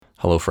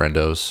Hello,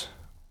 friendos.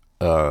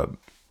 Uh,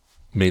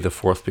 May the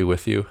 4th be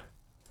with you.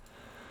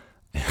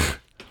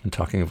 I'm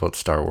talking about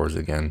Star Wars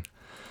again.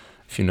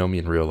 If you know me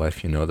in real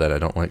life, you know that I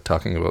don't like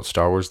talking about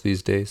Star Wars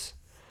these days.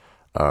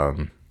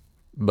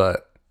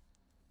 But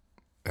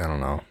I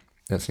don't know.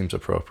 It seems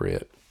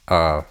appropriate.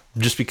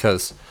 Just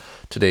because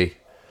today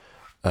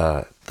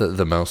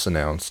the mouse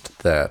announced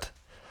that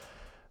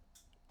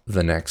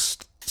the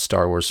next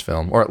Star Wars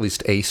film, or at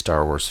least a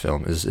Star Wars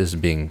film, is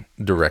being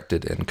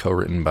directed and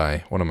co-written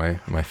by one of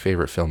my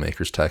favorite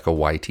filmmakers, Taika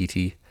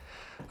Waititi.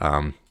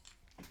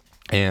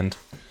 And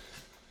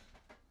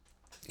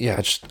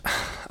yeah,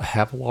 I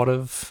have a lot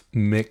of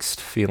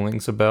mixed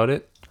feelings about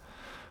it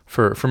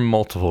for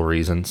multiple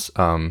reasons.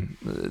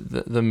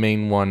 The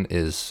main one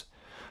is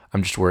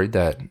I'm just worried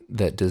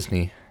that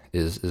Disney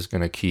is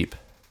going to keep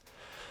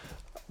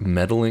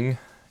meddling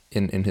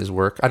in his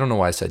work. I don't know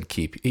why I said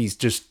keep. He's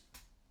just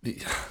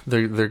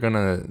they're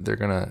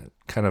gonna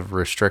kind of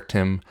restrict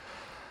him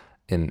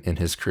in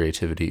his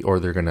creativity, or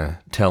they're gonna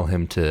tell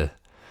him to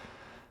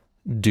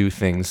do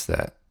things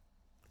that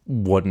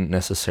wouldn't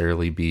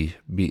necessarily be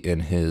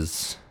in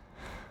his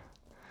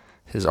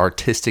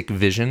artistic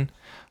vision,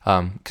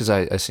 because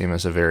I see him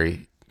as a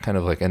very kind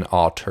of like an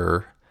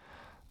auteur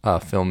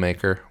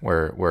filmmaker,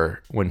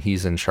 where when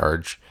he's in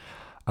charge,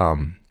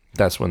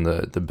 that's when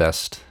the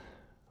best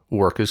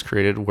work is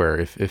created. Where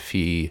if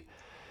he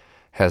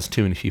has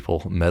too many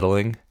people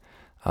meddling,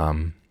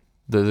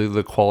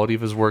 the quality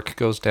of his work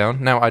goes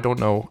down. Now, I don't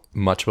know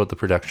much about the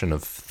production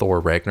of Thor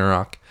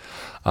Ragnarok.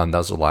 That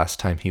was the last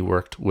time he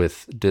worked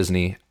with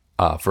Disney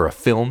for a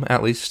film,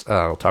 at least.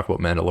 I'll talk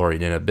about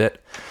Mandalorian in a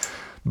bit.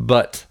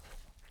 But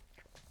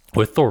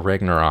with Thor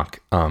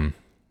Ragnarok,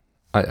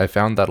 I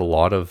found that a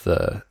lot of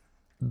the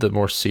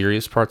more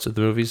serious parts of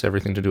the movies,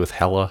 everything to do with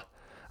Hela,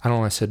 I don't know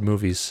why I said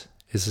movies.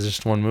 This is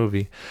just one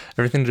movie.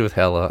 Everything to do with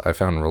Hela, I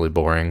found really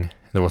boring.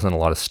 There wasn't a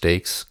lot of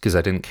stakes because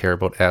I didn't care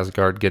about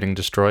Asgard getting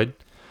destroyed,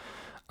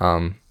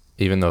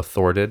 even though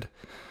Thor did.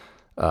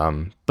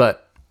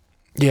 But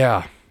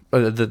yeah,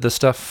 the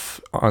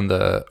stuff on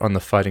the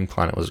fighting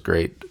planet was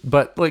great.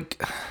 But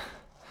like,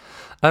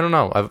 I don't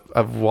know.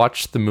 I've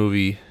watched the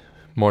movie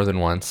more than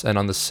once, and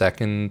on the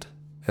second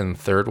and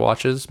third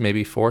watches,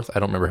 maybe fourth, I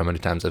don't remember how many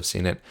times I've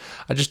seen it.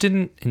 I just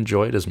didn't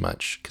enjoy it as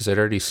much because I'd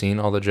already seen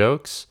all the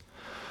jokes,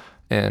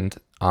 and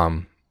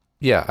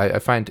yeah, I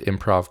find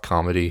improv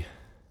comedy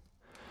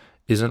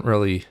isn't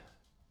really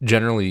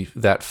generally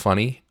that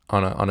funny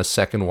on a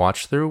second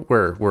watch through,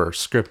 where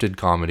scripted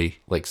comedy,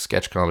 like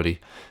sketch comedy,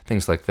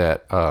 things like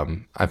that,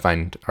 I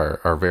find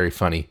are very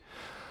funny.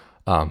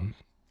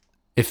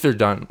 If they're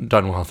done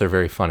well, they're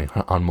very funny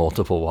on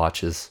multiple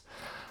watches.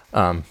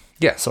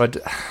 Yeah, so I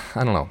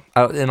don't know.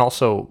 And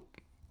also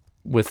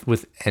with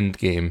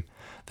Endgame,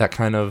 that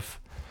kind of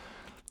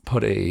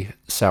put a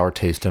sour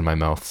taste in my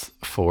mouth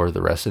for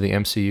the rest of the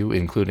MCU,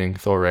 including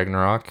Thor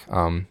Ragnarok.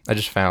 I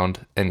just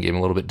found Endgame a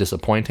little bit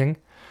disappointing.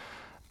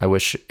 I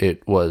wish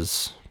it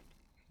was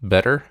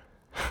better.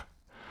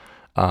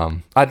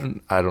 I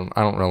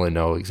don't really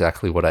know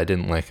exactly what I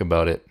didn't like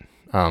about it.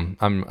 I'm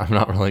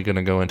not really going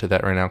to go into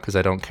that right now because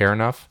I don't care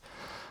enough.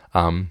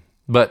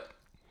 But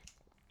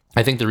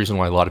I think the reason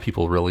why a lot of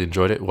people really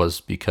enjoyed it was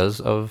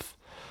because of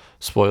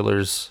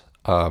spoilers.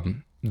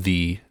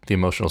 The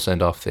emotional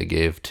send off they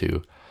gave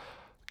to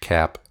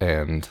Cap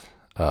and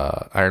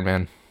Iron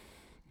Man,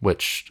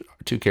 which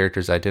are two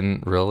characters I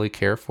didn't really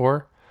care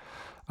for.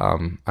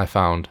 I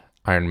found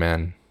Iron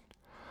Man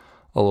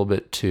a little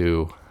bit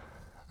too,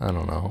 I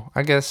don't know.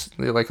 I guess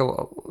like a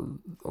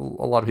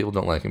lot of people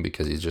don't like him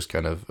because he's just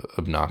kind of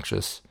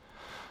obnoxious.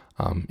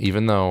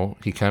 Even though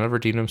he kind of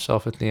redeemed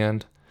himself at the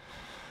end.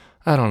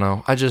 I don't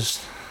know. I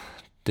just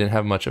didn't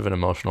have much of an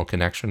emotional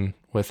connection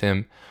with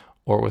him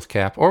or with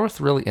Cap or with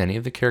really any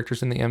of the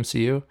characters in the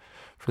MCU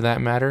for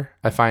that matter.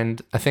 I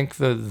think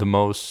the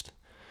most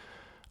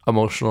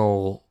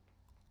emotional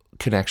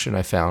connection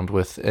I found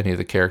with any of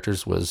the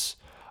characters was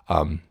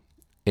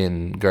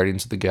in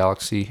Guardians of the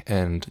Galaxy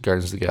and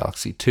Guardians of the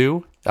Galaxy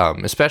 2,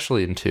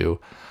 especially in 2.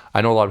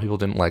 I know a lot of people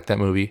didn't like that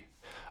movie,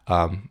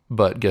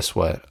 but guess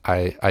what?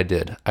 I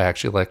did. I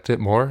actually liked it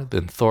more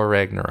than Thor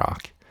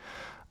Ragnarok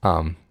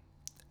on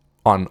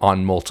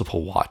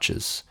multiple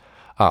watches.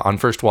 On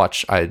first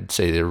watch, I'd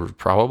say they were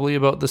probably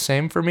about the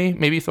same for me.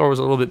 Maybe Thor was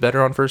a little bit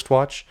better on first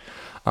watch,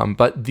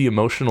 but the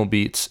emotional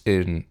beats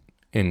in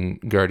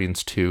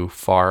Guardians 2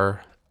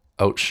 far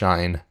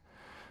outshine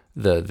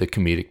the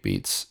comedic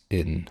beats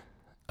in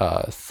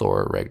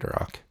Thor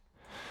Ragnarok,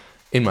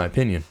 in my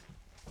opinion.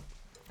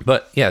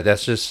 But yeah,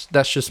 that's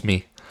just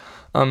me.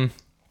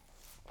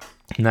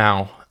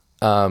 Now,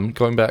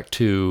 going back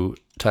to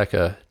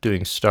Taika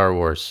doing Star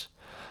Wars,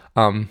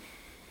 like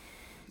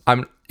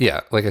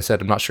I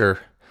said, I'm not sure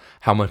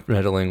how much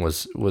meddling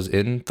was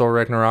in Thor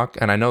Ragnarok,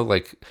 and I know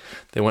like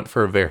they went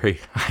for a very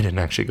I didn't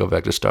actually go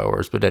back to Star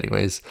Wars, but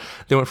anyways,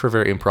 they went for a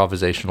very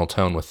improvisational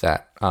tone with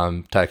that.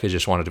 Taika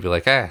just wanted to be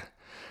like,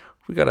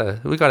 we got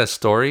a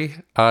story.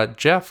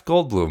 Jeff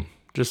Goldblum,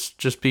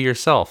 just be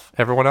yourself.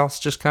 Everyone else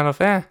just kind of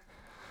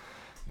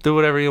do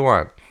whatever you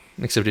want.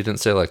 Except he didn't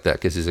say it like that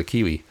because he's a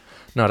Kiwi.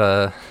 not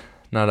a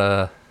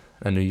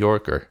New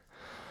Yorker.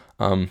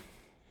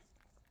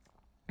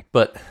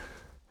 But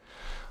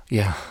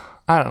yeah,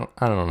 I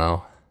don't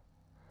know.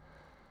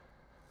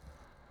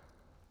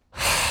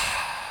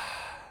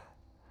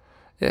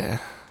 Yeah,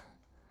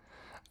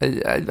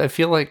 I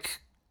feel like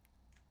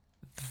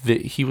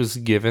he was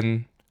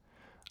given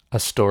a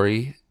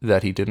story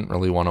that he didn't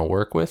really want to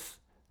work with.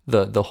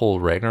 The whole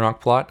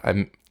Ragnarok plot.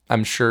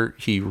 I'm sure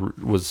he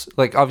was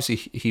like, obviously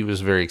he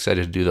was very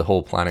excited to do the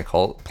whole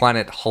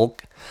Planet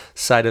Hulk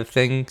side of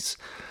things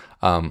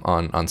on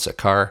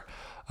Sakaar.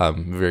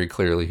 Very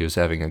clearly he was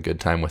having a good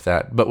time with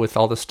that. But with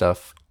all the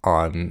stuff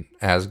on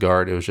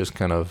Asgard, it was just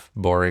kind of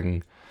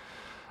boring.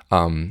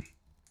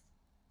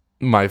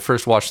 My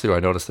first watch through, I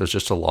noticed there's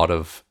just a lot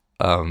of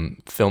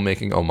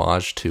filmmaking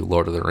homage to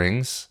Lord of the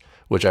Rings,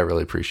 which I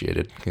really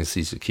appreciated because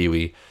he's a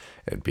Kiwi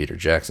and Peter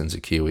Jackson's a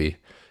Kiwi.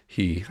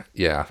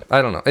 Yeah,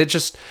 I don't know.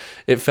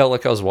 It felt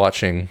like I was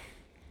watching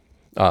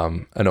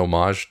an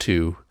homage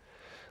to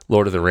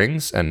Lord of the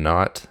Rings and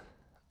not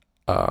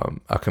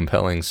a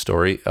compelling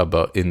story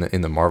about in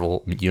the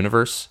Marvel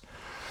universe,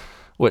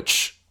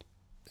 which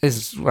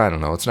is, I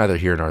don't know. It's neither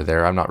here nor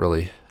there. I'm not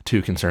really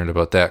too concerned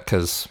about that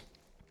because,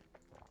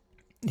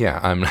 yeah,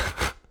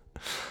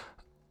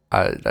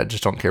 I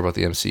just don't care about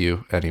the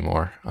MCU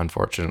anymore,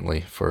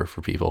 unfortunately, for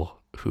people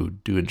who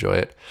do enjoy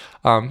it.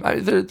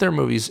 There are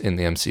movies in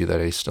the MCU that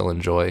I still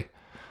enjoy.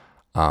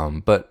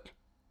 But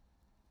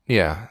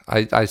yeah,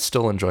 I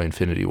still enjoy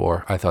Infinity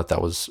War. I thought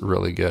that was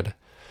really good.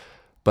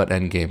 But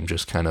Endgame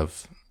just kind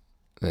of,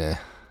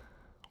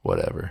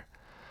 whatever.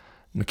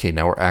 Okay,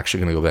 now we're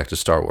actually going to go back to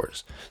Star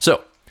Wars.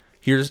 So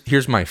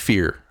here's my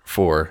fear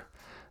for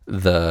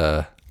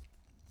the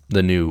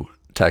new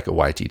Taika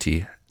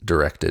Waititi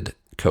directed,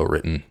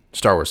 co-written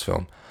Star Wars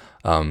film.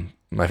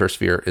 My first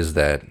fear is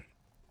that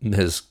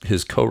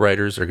his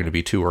co-writers are going to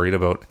be too worried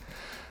about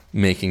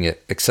making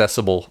it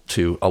accessible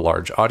to a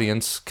large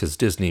audience, because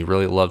Disney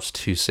really loves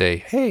to say,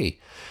 hey,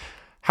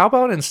 how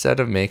about instead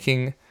of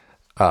making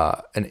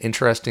an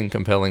interesting,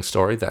 compelling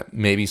story that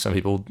maybe some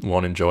people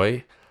won't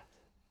enjoy,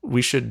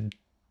 we should,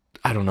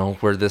 I don't know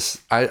where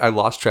this, I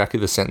lost track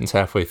of the sentence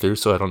halfway through,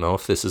 so I don't know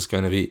if this is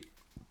going to be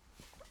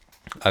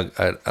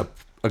a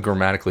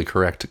grammatically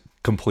correct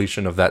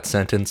completion of that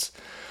sentence.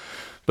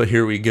 But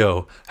here we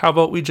go. How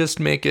about we just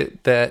make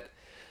it that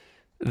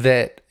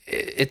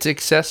it's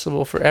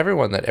accessible for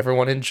everyone, that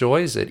everyone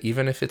enjoys it,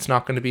 even if it's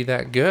not going to be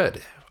that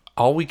good.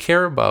 All we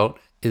care about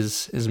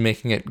is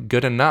making it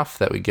good enough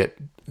that we get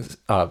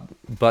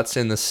butts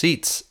in the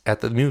seats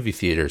at the movie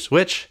theaters,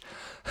 which,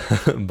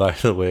 by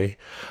the way,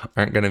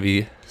 aren't going to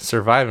be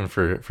surviving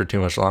for too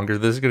much longer.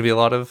 There's going to be a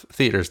lot of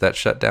theaters that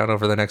shut down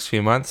over the next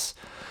few months.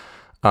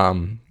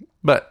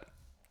 But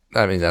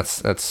I mean,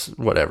 that's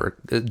whatever.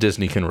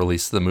 Disney can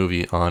release the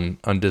movie on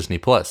Disney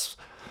Plus,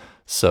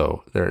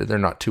 so they're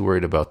not too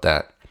worried about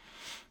that.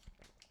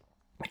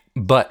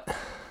 But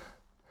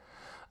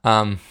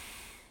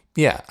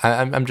yeah,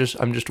 I'm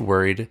just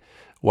worried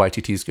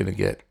YTT's going to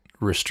get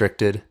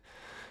restricted,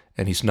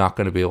 and he's not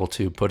going to be able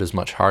to put as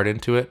much heart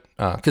into it.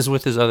 Because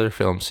with his other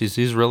films,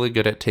 he's really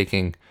good at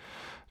taking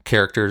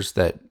characters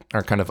that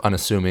are kind of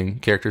unassuming,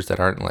 characters that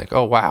aren't like,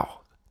 oh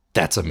wow,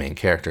 that's a main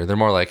character. They're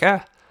more like,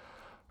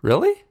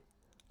 really?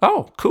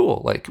 Oh,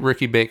 cool. Like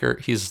Ricky Baker,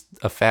 he's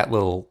a fat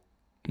little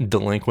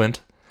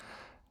delinquent.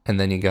 And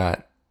then you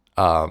got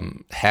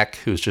Heck,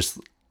 who's just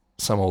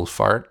some old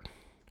fart.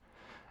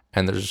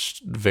 And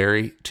there's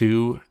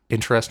two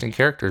interesting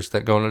characters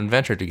that go on an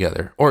adventure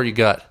together. Or you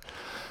got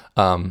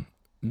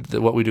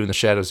What We Do in the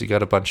Shadows. You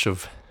got a bunch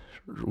of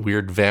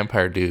weird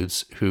vampire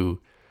dudes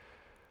who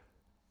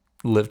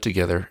live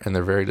together, and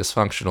they're very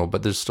dysfunctional,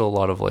 but there's still a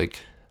lot of like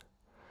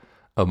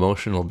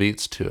emotional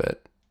beats to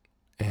it.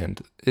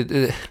 And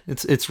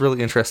it's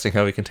really interesting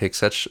how he can take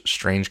such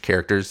strange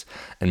characters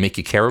and make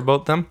you care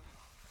about them.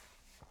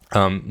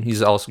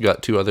 He's also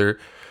got two other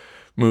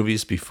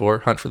movies before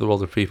Hunt for the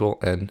Wilder People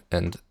and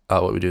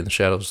What We Do in the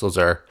Shadows. Those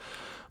are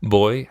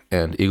Boy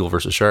and Eagle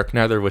versus Shark,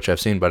 neither of which I've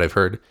seen, but I've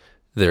heard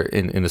they're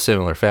in a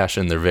similar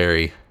fashion. They're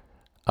very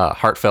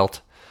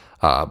heartfelt,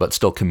 but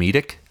still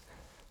comedic.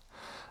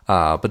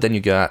 But then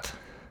you got,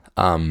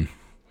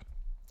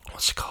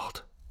 what's it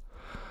called?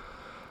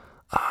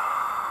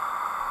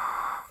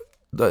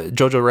 The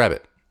Jojo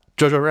Rabbit.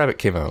 Jojo Rabbit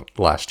came out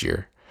last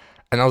year,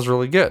 and that was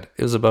really good.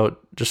 It was about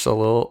just a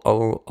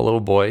little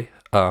boy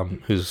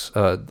who's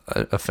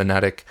a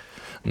fanatic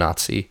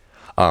Nazi.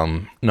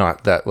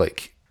 Not that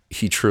like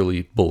he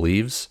truly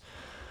believes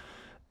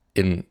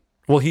in.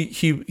 Well,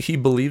 he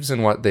believes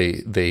in what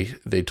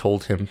they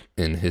told him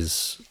in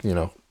his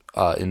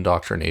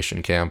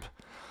indoctrination camp.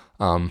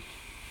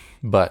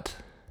 But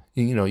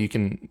you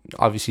can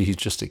obviously he's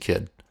just a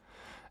kid,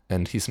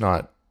 and he's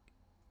not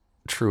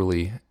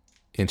truly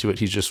into it.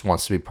 He just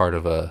wants to be part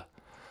of a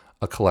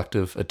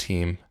collective, a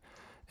team,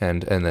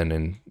 and then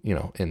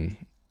in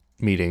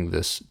meeting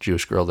this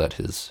Jewish girl that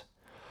his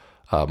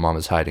mom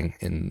is hiding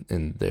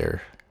in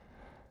their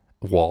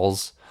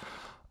walls,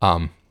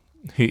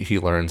 he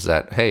learns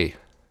that, hey,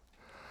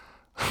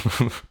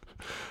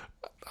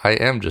 I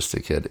am just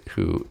a kid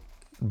who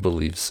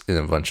believes in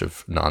a bunch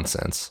of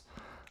nonsense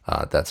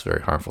that's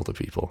very harmful to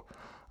people.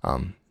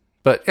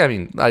 But I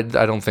mean, I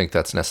don't think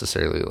that's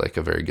necessarily like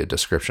a very good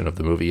description of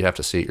the movie. You have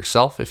to see it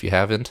yourself if you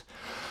haven't.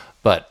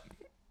 But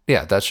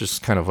yeah, that's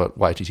just kind of what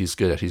YTT's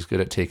good at. He's good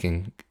at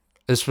taking,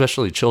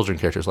 especially children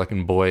characters, like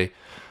in Boy,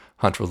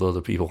 Hunt for the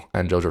Other People,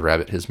 and Jojo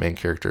Rabbit. His main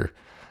character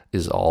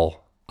is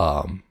all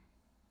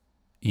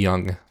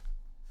young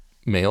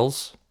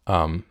males.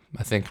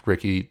 I think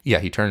Ricky,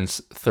 he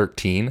turns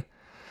 13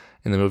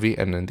 in the movie,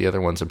 and then the other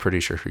ones, I'm pretty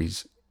sure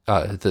he's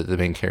the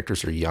main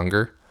characters are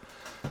younger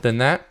than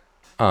that.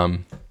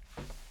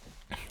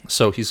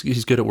 So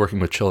he's good at working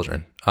with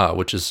children,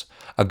 which is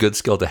a good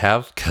skill to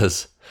have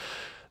because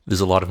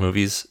there's a lot of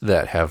movies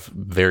that have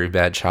very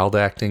bad child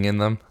acting in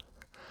them,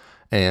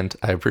 and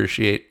I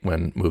appreciate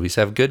when movies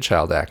have good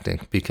child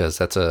acting because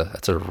that's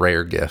a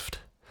rare gift.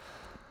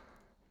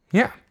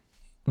 Yeah,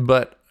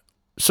 but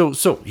so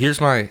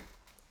here's my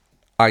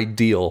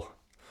ideal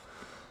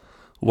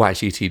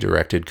YTT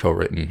directed,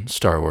 co-written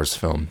Star Wars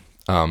film.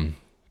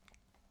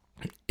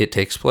 It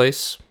takes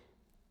place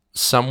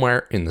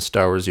somewhere in the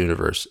Star Wars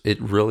universe.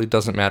 It really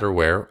doesn't matter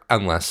where,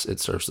 unless it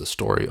serves the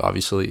story.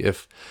 Obviously,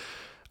 it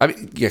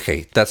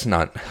does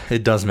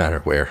matter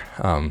where.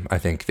 I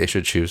think they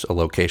should choose a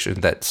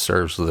location that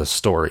serves the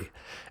story.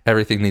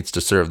 Everything needs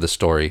to serve the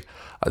story.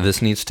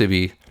 This needs to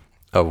be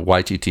a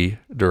YTT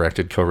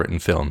directed, co-written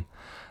film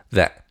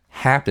that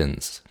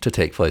happens to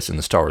take place in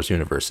the Star Wars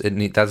universe. That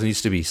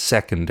needs to be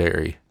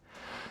secondary,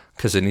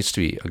 because it needs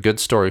to be a good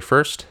story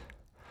first,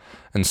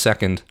 and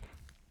second,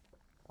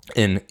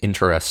 an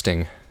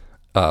interesting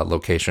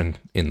location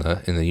in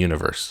the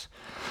universe.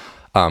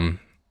 I'm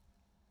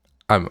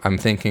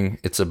thinking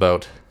it's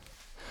about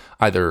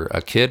either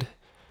a kid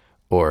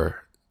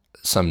or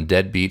some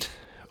deadbeat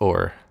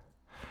or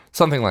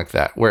something like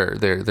that, where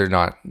they're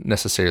not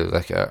necessarily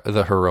like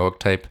the heroic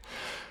type.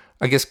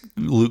 I guess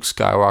Luke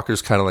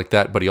Skywalker's kind of like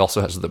that, but he also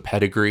has the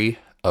pedigree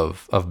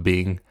of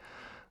being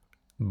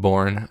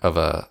born of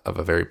a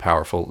very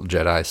powerful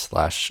Jedi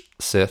 /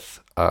 Sith,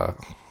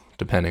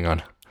 depending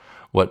on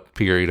what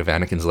period of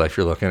Anakin's life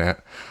you're looking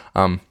at.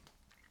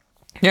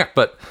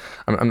 But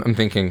I'm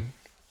thinking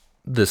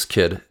this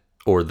kid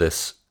or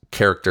this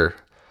character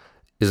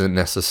isn't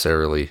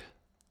necessarily,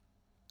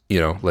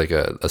 like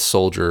a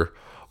soldier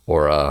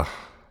or a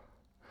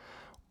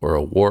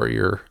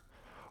warrior,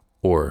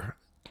 or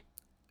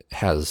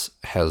has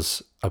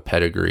a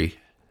pedigree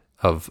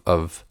of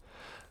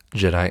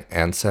Jedi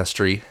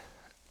ancestry,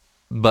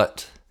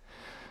 but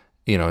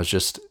it's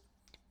just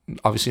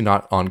obviously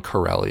not on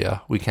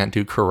Corellia. We can't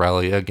do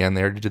Corellia again.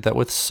 They already did that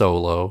with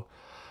Solo.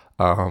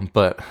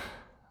 But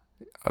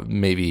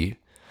maybe,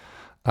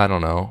 I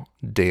don't know,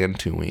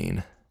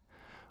 Dantooine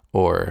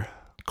or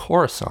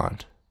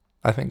Coruscant.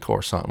 I think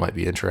Coruscant might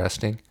be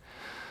interesting.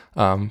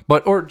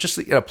 Or just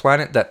a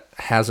planet that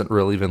hasn't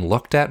really been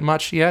looked at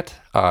much yet.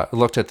 We're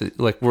looking at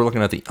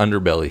the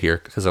underbelly here,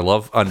 because I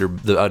love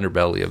the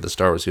underbelly of the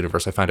Star Wars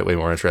universe. I find it way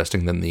more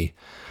interesting than the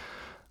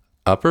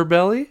upper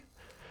belly,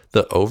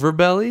 the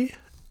overbelly.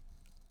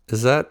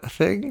 Is that a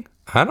thing?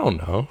 I don't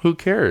know. Who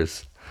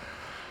cares?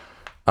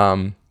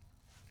 I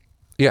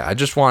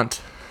just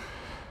want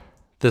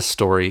this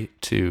story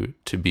to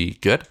be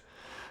good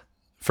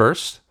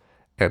first,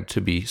 and to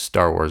be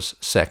Star Wars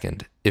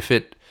second. If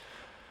it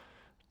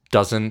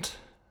doesn't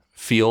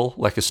feel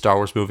like a Star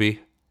Wars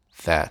movie,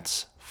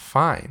 that's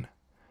fine,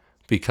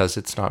 because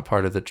it's not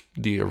part of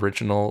the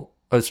original.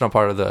 It's not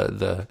part of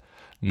the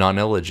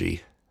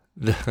nonology,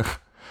 the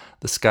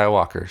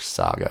Skywalker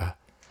saga,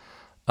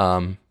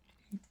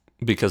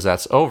 because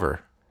that's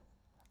over,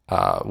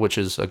 which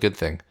is a good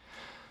thing.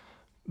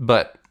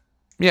 But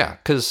yeah,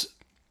 because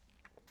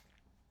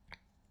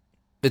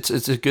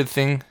it's a good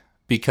thing,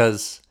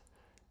 because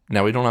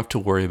now we don't have to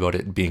worry about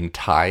it being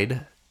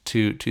tied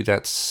to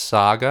that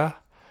saga.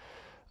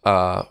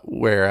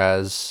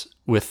 Whereas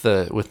with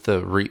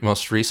the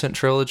most recent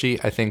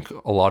trilogy, I think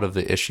a lot of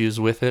the issues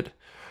with it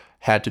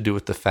had to do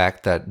with the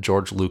fact that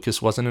George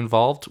Lucas wasn't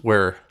involved,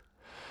 where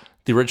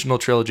the original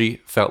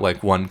trilogy felt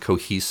like one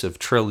cohesive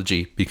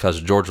trilogy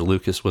because George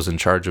Lucas was in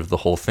charge of the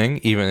whole thing.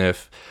 Even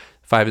if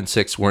 5 and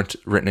 6 weren't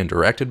written and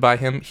directed by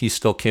him, he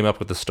still came up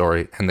with the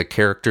story and the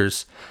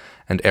characters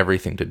and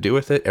everything to do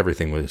with it.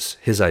 Everything was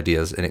his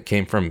ideas, and it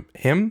came from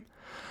him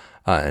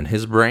and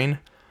his brain.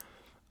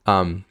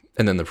 And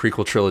then the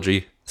prequel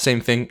trilogy,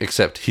 same thing,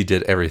 except he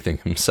did everything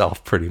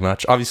himself pretty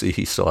much. Obviously,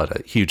 he still had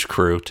a huge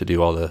crew to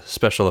do all the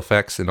special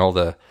effects and all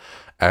the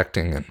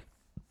acting and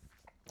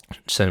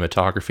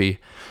cinematography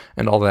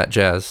and all that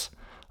jazz.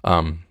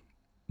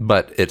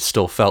 But it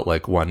still felt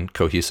like one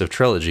cohesive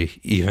trilogy,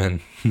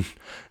 even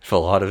if a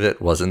lot of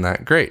it wasn't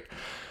that great.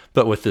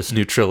 But with this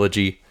new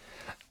trilogy,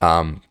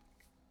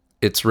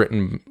 it's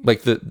written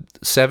like the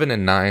 7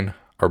 and 9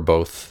 are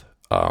both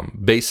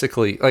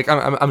basically, like,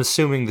 I'm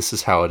assuming this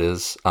is how it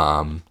is.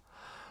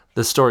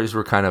 The stories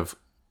were kind of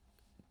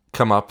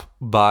come up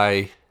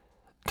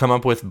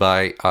with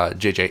by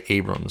J.J.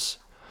 Abrams,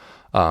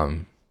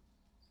 and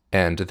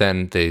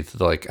then they're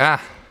like,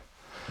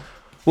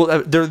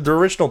 Well, their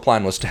original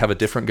plan was to have a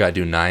different guy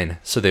do 9,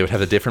 so they would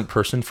have a different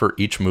person for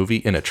each movie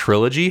in a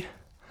trilogy.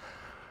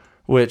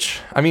 Which,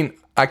 I mean,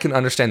 I can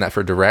understand that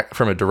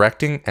from a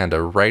directing and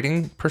a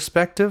writing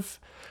perspective.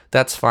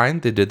 That's fine.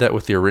 They did that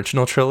with the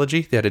original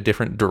trilogy. They had a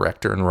different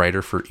director and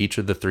writer for each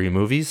of the 3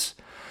 movies.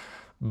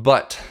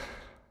 But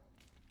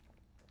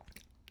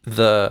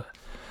by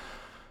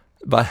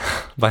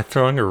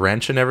throwing a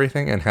wrench in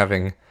everything and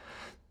having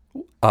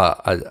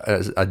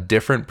a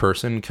different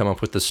person come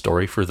up with the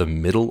story for the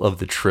middle of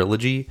the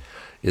trilogy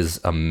is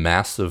a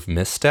massive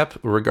misstep,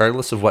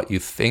 regardless of what you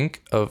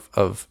think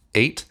of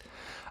 8.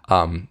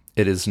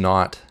 It is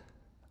not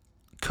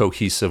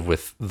cohesive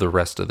with the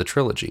rest of the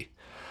trilogy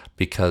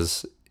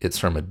because it's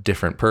from a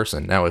different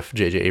person. Now, if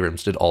J.J.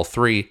 Abrams did all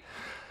 3,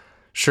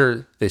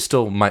 sure, they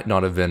still might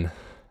not have been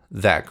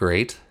that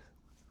great.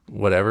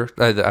 Whatever.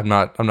 I'm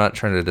not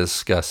trying to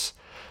discuss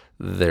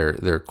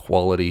their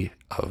quality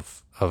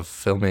of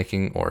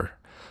filmmaking or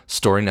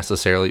story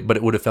necessarily, but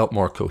it would have felt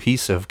more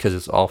cohesive because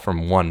it's all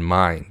from one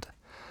mind.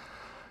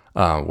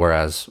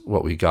 Whereas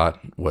what we got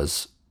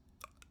was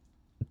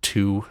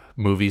 2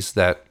 movies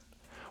that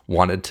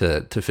wanted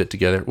to fit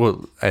together.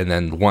 Well, and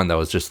then one that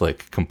was just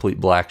like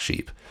complete black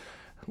sheep.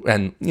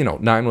 And,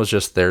 9 was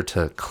just there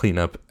to clean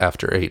up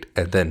after 8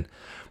 and then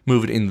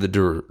move it in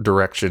the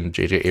direction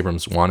J.J.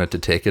 Abrams wanted to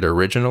take it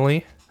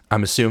originally,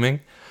 I'm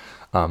assuming.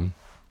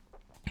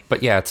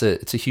 But yeah, it's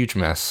a huge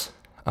mess.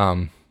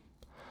 And,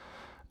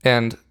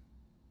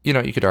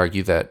 you could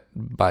argue that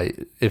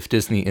if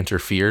Disney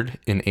interfered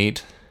in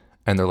 8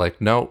 and they're like,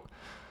 no,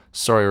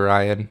 sorry,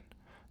 Ryan,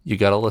 you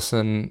got to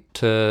listen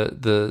to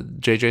the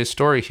JJ's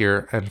story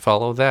here and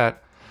follow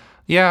that.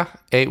 Yeah,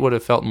 8 would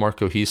have felt more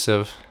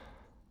cohesive,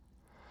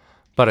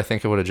 but I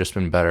think it would have just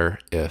been better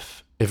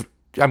if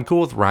I'm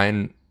cool with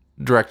Ryan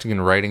directing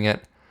and writing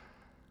it.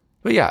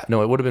 But yeah,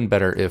 no, it would have been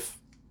better if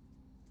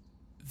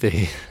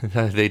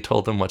they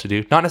told them what to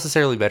do. Not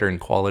necessarily better in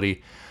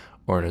quality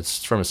or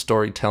from a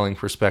storytelling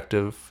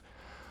perspective.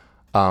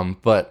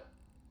 But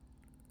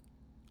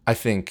I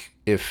think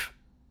if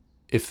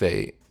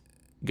they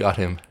got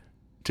him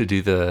to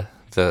do the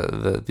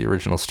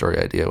original story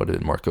idea, it would have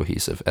been more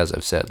cohesive, as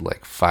I've said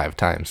like 5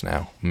 times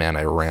now. Man,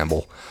 I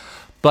ramble.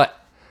 But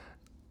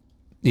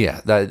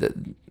yeah, that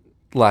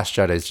Last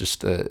Jedi is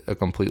just a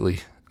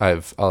completely... I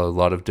have a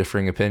lot of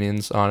differing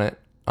opinions on it.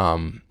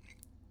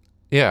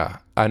 Yeah,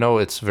 I know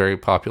it's very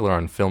popular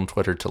on film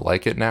Twitter to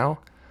like it now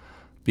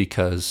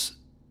because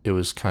it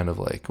was kind of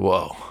like,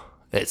 whoa,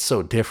 it's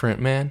so different,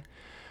 man.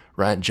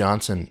 Rian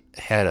Johnson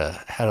had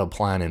a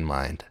plan in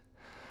mind.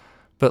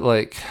 But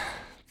like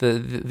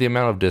the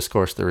amount of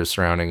discourse there is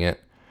surrounding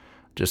it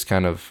just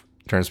kind of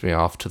turns me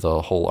off to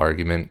the whole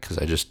argument because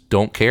I just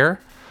don't care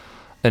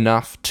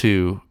enough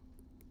to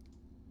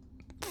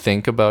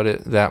think about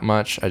it that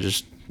much. I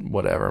just,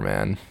 whatever,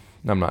 man.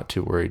 I'm not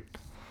too worried.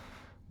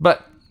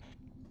 But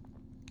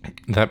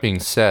that being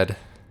said,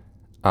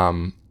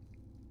 now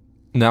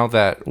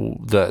that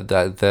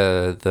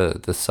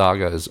the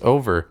saga is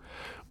over,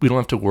 we don't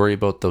have to worry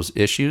about those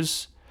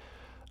issues.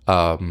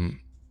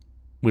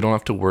 We don't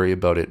have to worry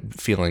about it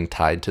feeling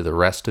tied to the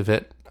rest of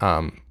it,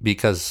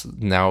 because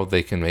now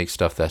they can make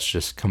stuff that's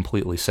just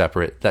completely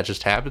separate, that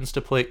just happens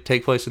to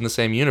take place in the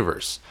same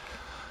universe,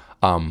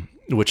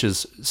 which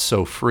is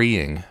so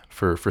freeing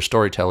for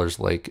storytellers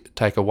like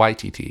Taika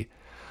Waititi,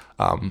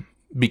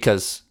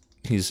 because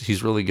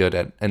he's really good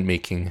at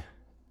making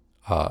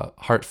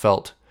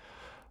heartfelt,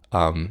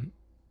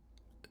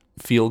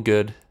 feel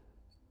good,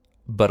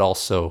 but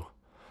also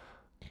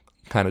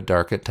kind of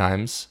dark at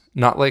times.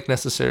 Not like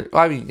necessarily.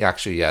 I mean,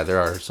 actually, yeah, there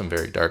are some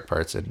very dark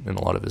parts in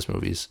a lot of his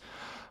movies,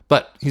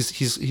 but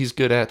he's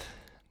good at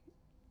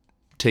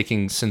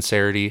taking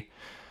sincerity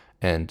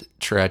and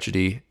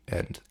tragedy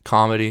and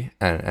comedy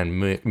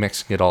and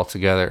mixing it all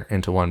together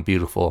into one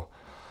beautiful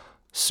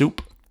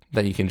soup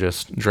that you can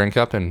just drink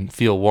up and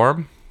feel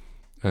warm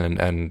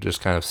and just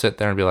kind of sit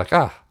there and be like,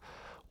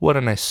 what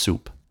a nice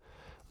soup.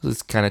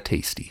 It's kind of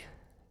tasty.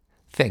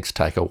 Thanks,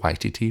 Taika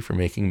Waititi, for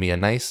making me a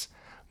nice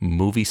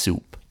movie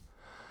soup.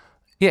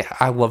 Yeah,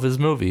 I love his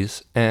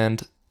movies,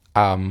 and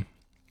I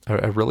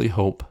really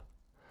hope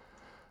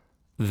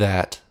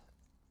that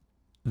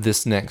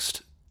this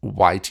next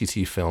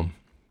YTT film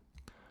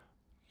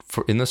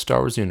in the Star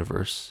Wars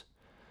universe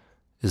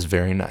is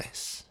very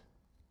nice.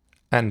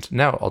 And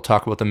now I'll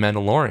talk about The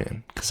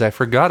Mandalorian, because I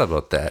forgot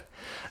about that.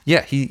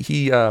 Yeah,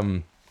 he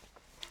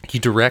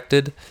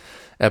directed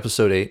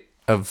episode 8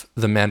 of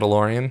The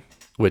Mandalorian,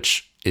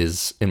 which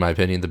is, in my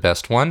opinion, the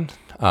best one.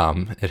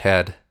 It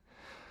had...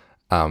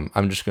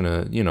 I'm just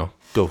going to,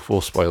 go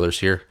full spoilers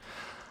here.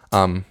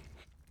 One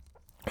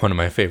of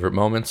my favorite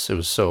moments, it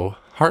was so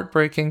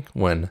heartbreaking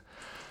when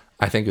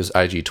I think it was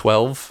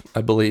IG-12,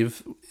 I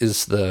believe,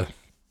 is the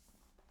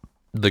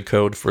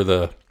code for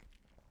the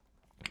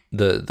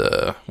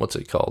what's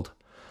it called?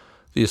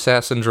 The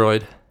assassin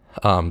droid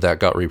that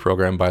got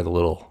reprogrammed by the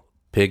little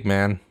pig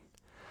man.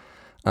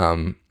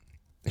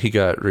 He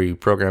got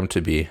reprogrammed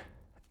to be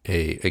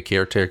a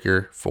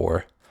caretaker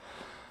for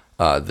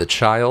the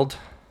child.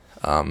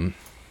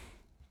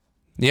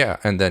 Yeah,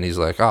 and then he's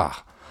like, I'm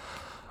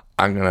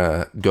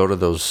gonna go to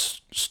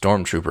those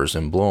stormtroopers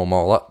and blow them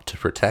all up to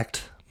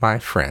protect my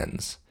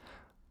friends.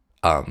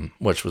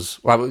 Which was,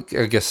 well,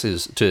 I guess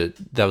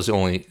that was the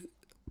only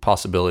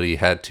possibility he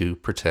had to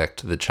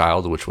protect the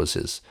child, which was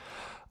his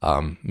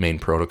main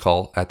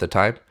protocol at the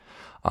time.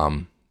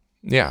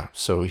 Yeah,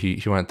 so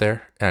he went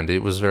there, and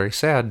it was very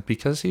sad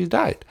because he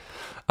died.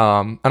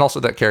 And also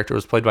that character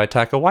was played by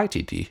Taika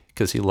Waititi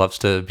because he loves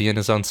to be in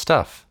his own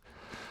stuff,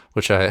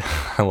 which I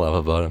I love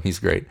about him. He's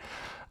great.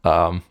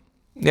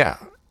 Yeah,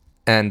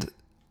 and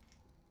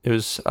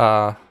it's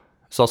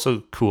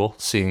also cool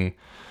seeing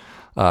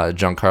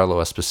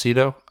Giancarlo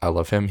Esposito. I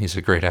love him. He's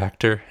a great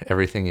actor.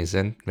 Everything he's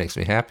in makes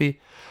me happy.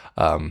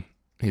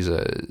 He's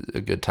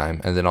a good time.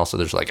 And then also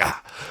there's like,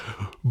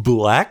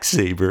 Black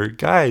Saber.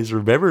 Guys,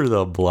 remember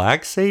the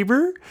Black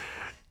Saber?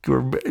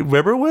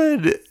 Remember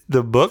when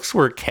the books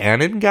were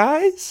canon,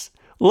 guys?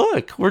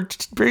 Look, we're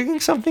bringing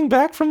something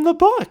back from the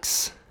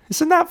books.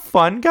 Isn't that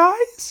fun,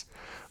 guys?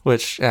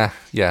 Which, yeah,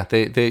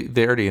 they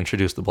already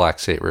introduced the Black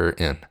Saber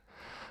in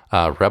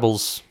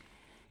Rebels,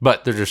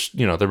 but they're just,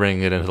 they're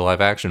bringing it into the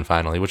live action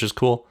finally, which is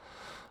cool.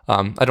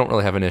 I don't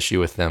really have an issue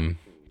with them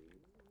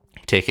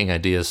taking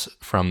ideas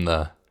from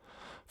the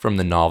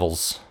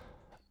novels.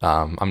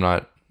 I'm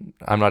not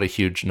a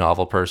huge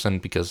novel person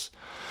because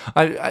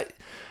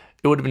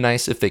it would have been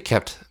nice if they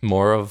kept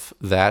more of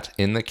that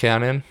in the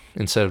canon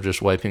instead of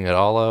just wiping it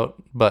all out.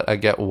 But I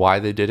get why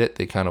they did it.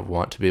 They kind of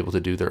want to be able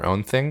to do their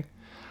own thing,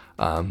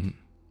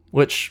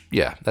 which,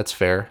 yeah, that's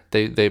fair.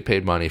 They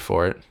paid money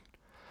for it.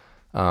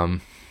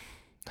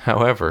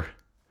 However,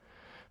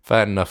 if I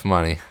had enough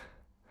money,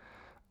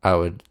 I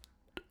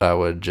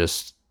would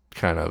just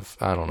kind of,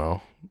 I don't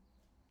know,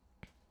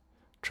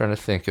 trying to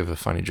think of a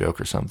funny joke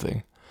or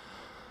something.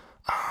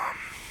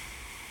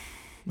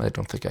 I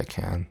don't think I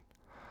can.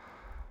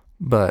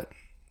 But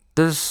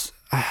if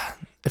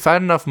I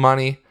had enough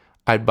money,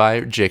 I'd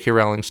buy J.K.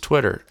 Rowling's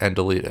Twitter and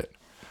delete it,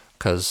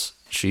 because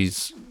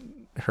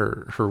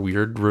her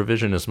weird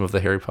revisionism of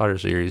the Harry Potter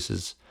series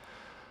is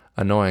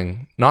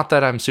annoying. Not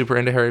that I'm super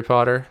into Harry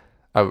Potter.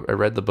 I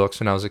read the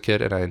books when I was a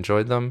kid and I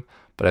enjoyed them,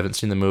 but I haven't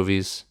seen the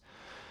movies,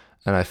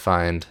 and I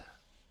find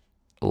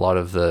a lot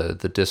of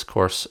the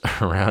discourse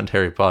around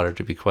Harry Potter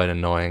to be quite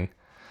annoying,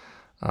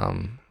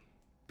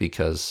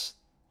 because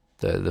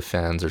the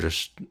fans are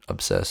just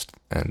obsessed,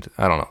 and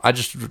I don't know.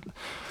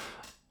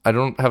 I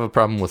don't have a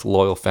problem with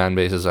loyal fan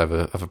bases. I have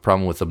a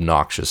problem with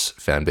obnoxious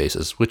fan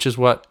bases, which is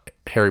what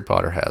Harry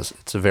Potter has.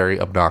 It's a very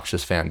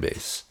obnoxious fan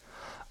base.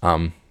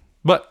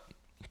 But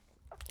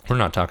we're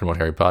not talking about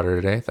Harry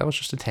Potter today. That was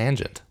just a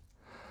tangent.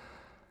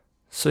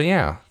 So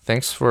yeah,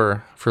 thanks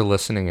for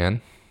listening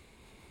in.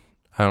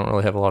 I don't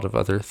really have a lot of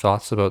other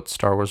thoughts about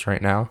Star Wars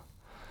right now.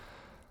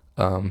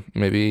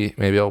 Maybe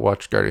I'll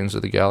watch Guardians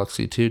of the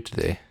Galaxy 2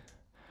 today.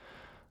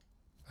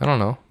 I don't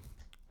know.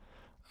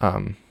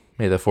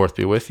 May the 4th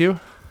be with you.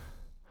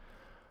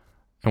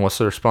 And what's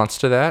the response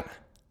to that?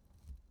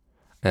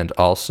 And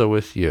also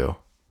with you.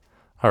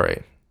 All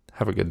right.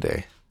 Have a good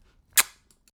day.